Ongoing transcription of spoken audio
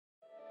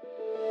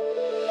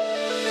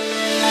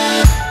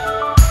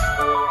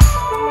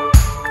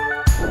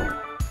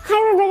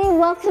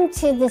welcome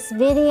to this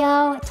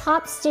video,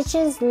 top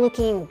stitches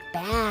looking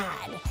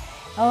bad.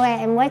 Oh,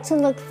 and what to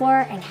look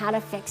for and how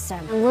to fix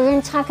them. And we're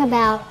going to talk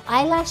about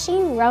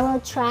eyelashing,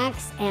 railroad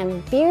tracks,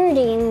 and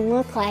bearding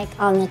look like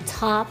on the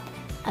top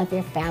of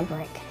your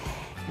fabric.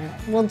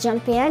 We'll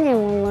jump in and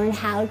we'll learn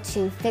how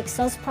to fix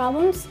those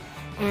problems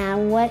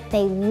and what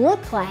they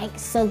look like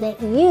so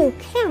that you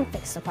can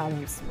fix the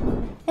problems.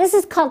 This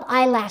is called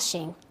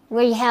eyelashing,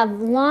 where you have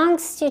long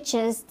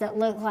stitches that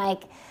look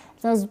like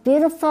those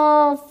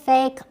beautiful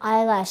fake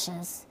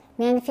eyelashes.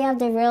 Man, if you have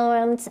the real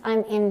ones,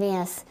 I'm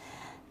envious.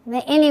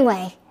 But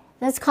anyway,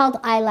 that's called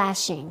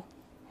eyelashing.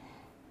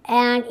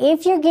 And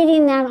if you're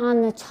getting that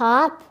on the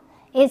top,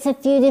 it's a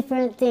few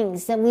different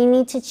things that we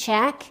need to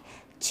check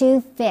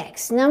to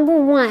fix. Number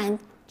one,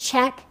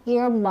 check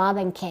your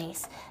bobbin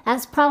case.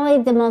 That's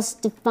probably the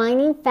most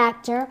defining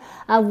factor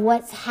of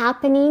what's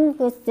happening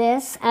with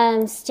this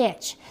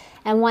stitch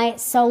and why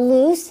it's so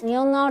loose.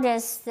 You'll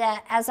notice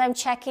that as I'm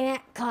checking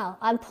it,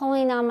 I'm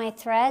pulling on my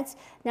threads.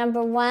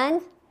 Number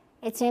one,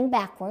 it's in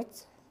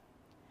backwards.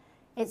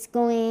 It's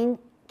going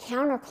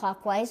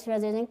counterclockwise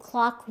rather than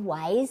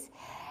clockwise.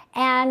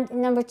 And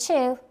number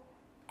two,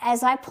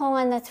 as I pull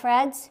on the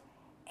threads,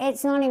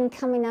 it's not even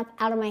coming up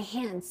out of my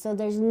hands, so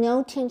there's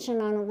no tension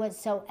on it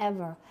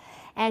whatsoever.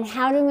 And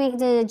how to make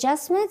the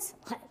adjustments?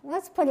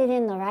 Let's put it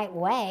in the right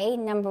way,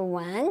 number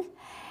one.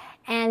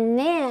 And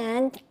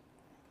then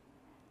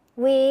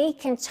we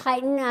can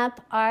tighten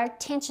up our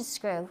tension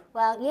screw.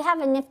 Well, you have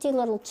a nifty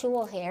little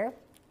tool here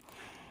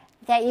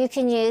that you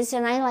can use,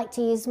 and I like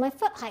to use my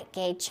foot height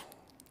gauge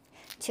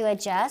to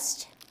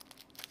adjust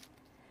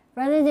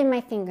rather than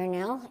my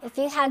fingernail. If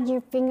you had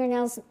your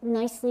fingernails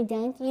nicely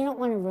done, you don't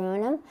want to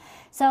ruin them.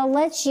 So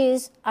let's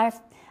use our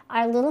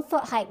little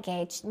foot height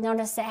gauge.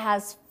 Notice it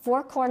has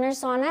 4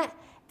 corners on it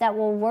that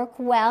will work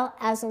well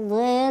as a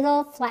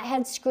little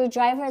flathead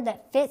screwdriver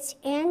that fits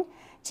in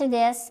to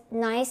this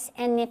nice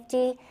and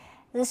nifty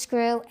the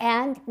screw.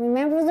 And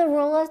remember the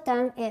rule of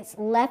thumb, it's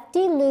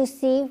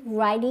lefty-loosey,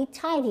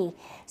 righty-tighty.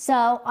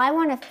 So I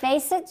want to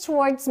face it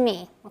towards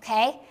me,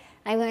 okay?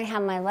 I'm going to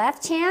have my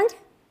left hand,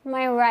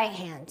 my right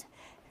hand.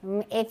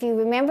 If you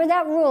remember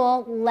that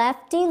rule,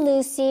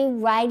 lefty-loosey,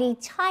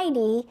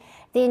 righty-tighty,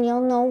 then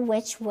you'll know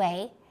which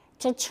way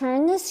to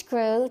turn the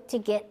screw to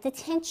get the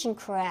tension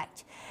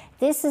correct.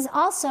 This is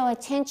also a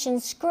tension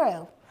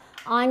screw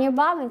on your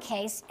bobbin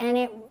case, and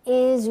it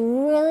is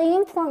really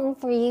important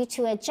for you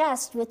to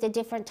adjust with the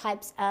different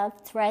types of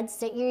threads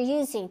that you're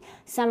using.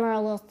 Some are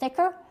a little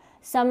thicker,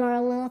 some are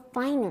a little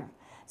finer.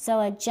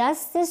 So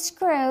adjust the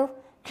screw,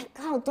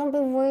 and don't be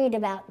worried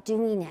about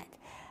doing it.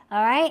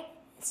 All right,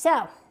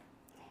 so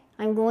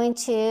I'm going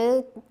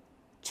to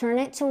turn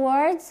it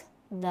towards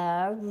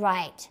the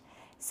right.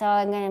 So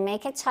I'm going to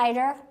make it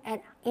tighter,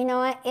 and you know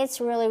what, it's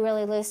really,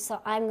 really loose,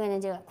 so I'm going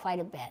to do it quite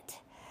a bit.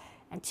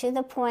 And to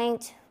the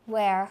point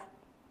where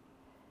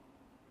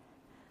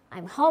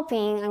I'm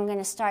hoping I'm going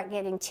to start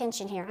getting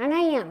tension here, and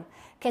I am,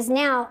 because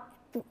now,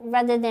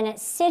 rather than it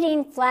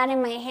sitting flat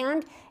in my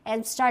hand,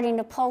 I'm starting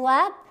to pull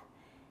up,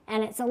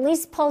 and it's at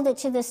least pulled it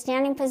to the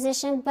standing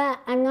position, but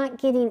I'm not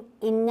getting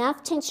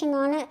enough tension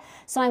on it,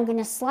 so I'm going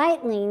to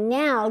slightly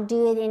now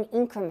do it in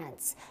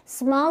increments.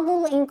 Small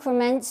little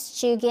increments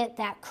to get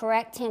that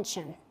correct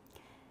tension.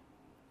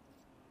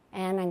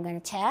 And I'm going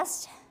to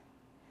test.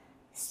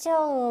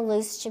 Still a little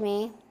loose to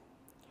me.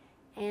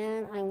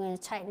 And I'm going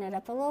to tighten it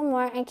up a little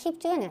more and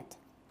keep doing it.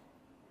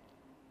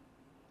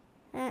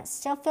 And it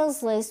still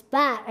feels loose,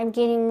 but I'm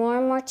getting more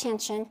and more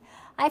tension.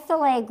 I feel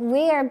like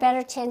we are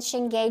better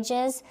tension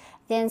gauges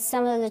than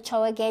some of the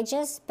TOA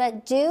gauges,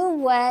 but do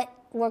what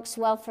works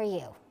well for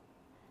you.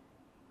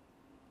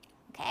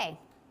 Okay.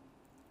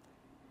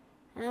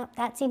 Well,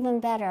 that's even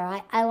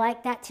better. I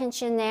like that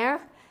tension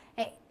there.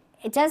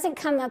 It doesn't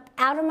come up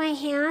out of my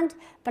hand,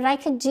 but I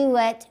could do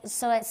it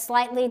so it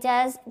slightly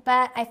does,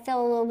 but I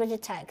feel a little bit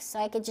of tug, so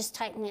I could just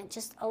tighten it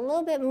just a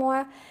little bit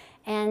more,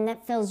 and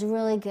that feels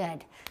really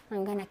good.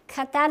 I'm going to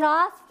cut that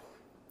off,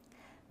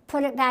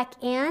 put it back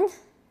in,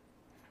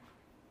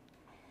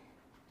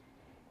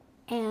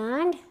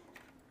 and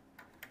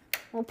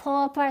we'll pull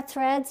up our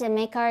threads and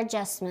make our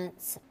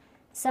adjustments.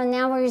 So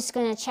now we're just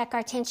going to check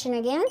our tension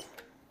again.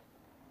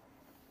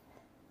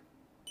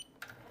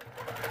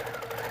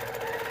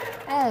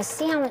 Oh,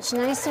 see how much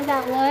nicer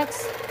that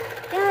looks?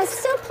 Yeah, it's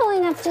still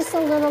pulling up just a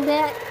little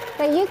bit,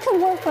 but you can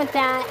work with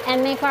that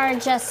and make our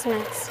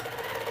adjustments.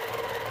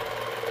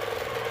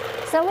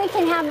 So we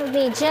can have it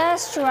be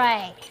just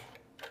right.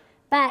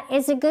 But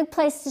it's a good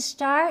place to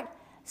start.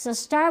 So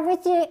start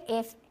with you.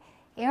 If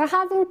you're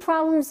having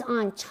problems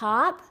on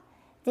top,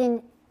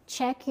 then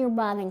check your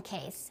bobbin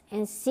case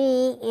and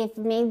see if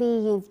maybe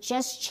you've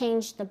just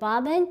changed the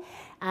bobbin.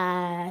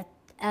 A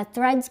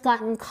thread's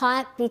gotten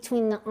caught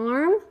between the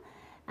arm.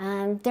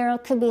 There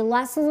could be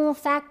lots of little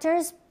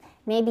factors,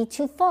 maybe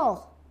too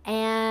full.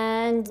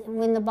 And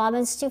when the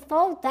bobbin's too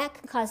full, that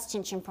can cause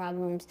tension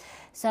problems.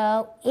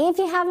 So if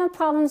you're having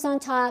problems on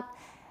top,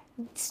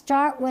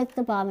 start with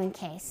the bobbin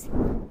case.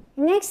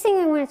 The next thing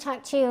I want to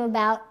talk to you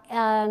about,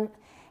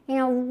 You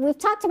know, we've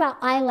talked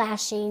about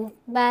eyelashing,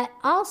 but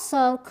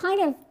also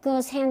kind of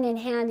goes hand in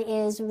hand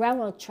is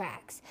railroad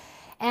tracks.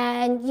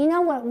 And you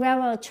know what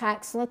railroad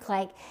tracks look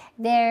like?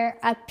 They're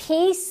a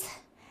piece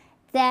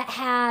that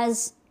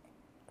has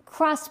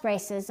cross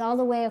braces all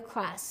the way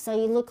across, so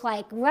you look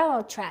like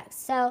railroad tracks.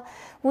 So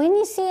when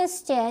you see a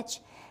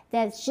stitch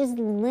that's just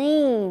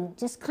laying,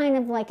 just kind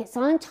of like it's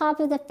on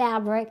top of the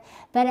fabric,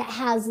 but it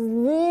has the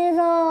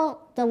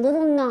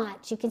little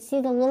knots. You can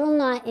see the little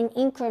knot in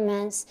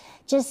increments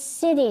just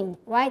sitting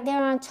right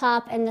there on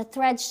top, and the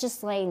thread's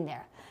just laying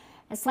there.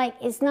 It's like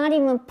it's not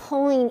even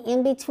pulling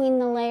in between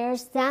the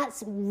layers.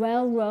 That's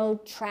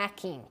railroad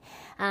tracking.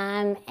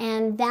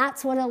 And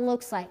that's what it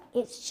looks like.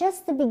 It's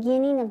just the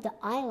beginning of the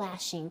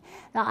eyelashing.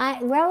 The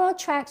railroad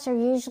tracks are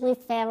usually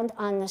found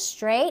on the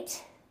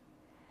straight,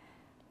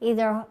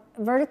 either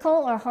vertical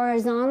or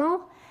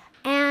horizontal.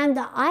 And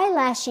the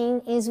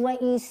eyelashing is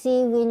what you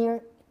see when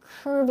you're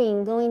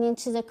curving, going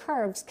into the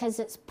curves, because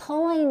it's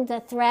pulling the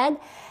thread,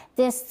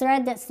 this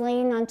thread that's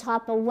laying on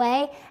top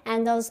away,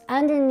 and those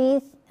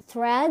underneath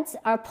threads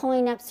are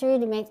pulling up through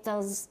to make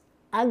those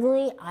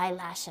ugly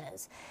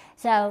eyelashes.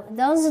 So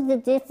those are the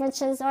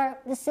differences or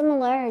the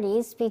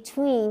similarities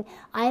between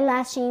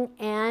eyelashing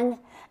and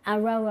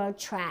railroad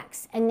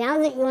tracks. And now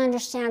that you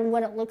understand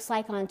what it looks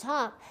like on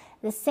top,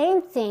 the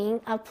same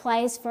thing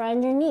applies for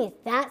underneath.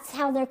 That's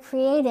how they're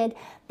created,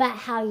 but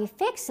how you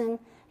fix them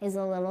is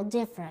a little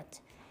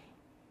different.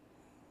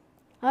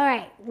 All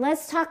right,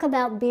 let's talk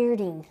about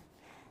bearding.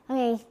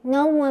 Okay,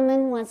 no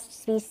woman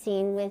wants to be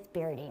seen with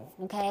bearding,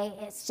 okay?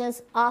 It's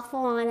just awful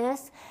on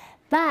us,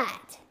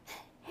 but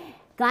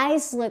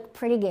guys look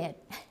pretty good.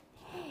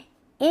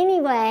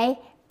 Anyway,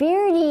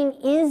 bearding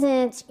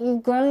isn't you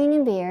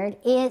growing a beard,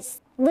 it's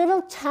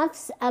little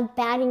tufts of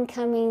batting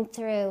coming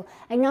through.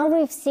 I know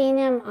we've seen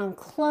them on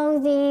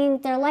clothing.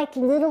 They're like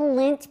little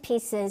lint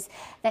pieces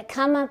that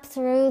come up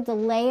through the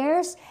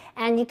layers,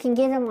 and you can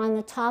get them on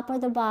the top or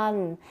the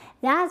bottom.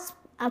 That's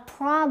a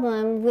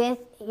problem with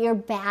your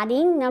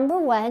batting. Number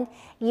one,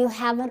 you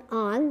have it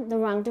on the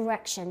wrong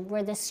direction,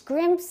 where the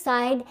scrim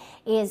side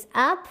is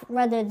up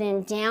rather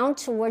than down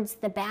towards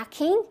the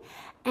backing.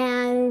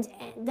 And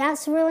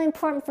that's really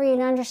important for you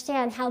to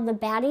understand how the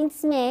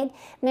batting's made.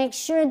 Make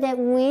sure that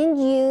when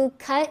you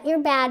cut your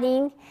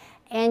batting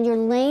and you're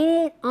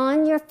laying it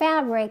on your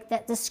fabric,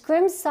 that the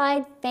scrim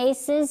side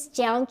faces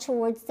down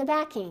towards the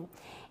backing.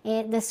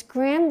 The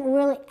scrim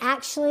really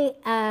actually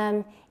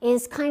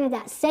is kind of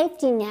that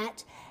safety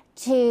net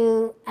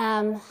to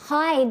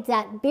hide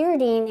that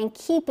bearding and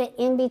keep it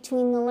in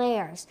between the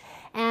layers.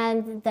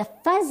 And the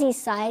fuzzy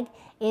side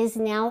is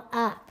now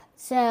up.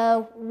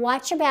 So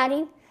watch your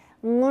batting,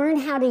 learn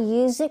how to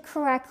use it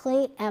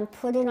correctly, and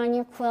put it on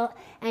your quilt,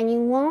 and you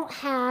won't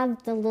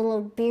have the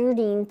little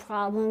bearding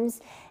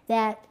problems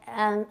that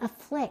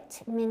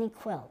afflict many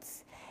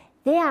quilts.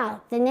 Yeah,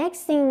 the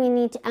next thing we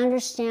need to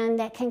understand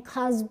that can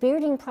cause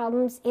bearding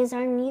problems is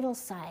our needle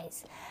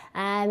size.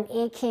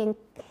 It can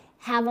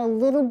have a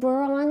little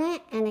burr on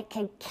it, and it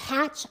can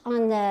catch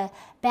on the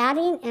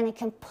batting, and it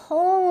can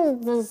pull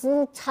those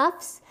little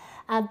tufts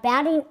of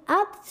batting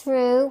up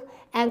through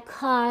and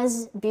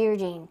cause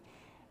bearding.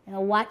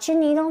 Now watch your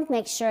needle,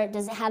 make sure it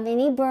doesn't have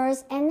any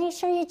burrs, and make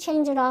sure you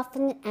change it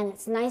often and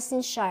it's nice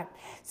and sharp.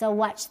 So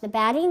watch the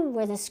batting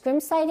where the scrim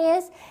side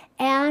is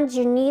and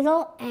your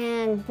needle,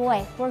 and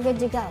boy, we're good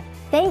to go.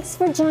 Thanks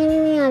for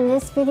joining me on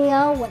this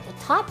video, what the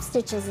top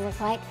stitches look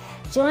like.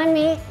 Join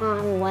me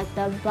on what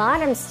the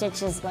bottom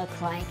stitches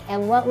look like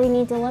and what we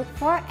need to look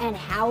for and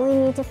how we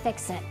need to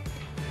fix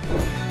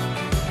it.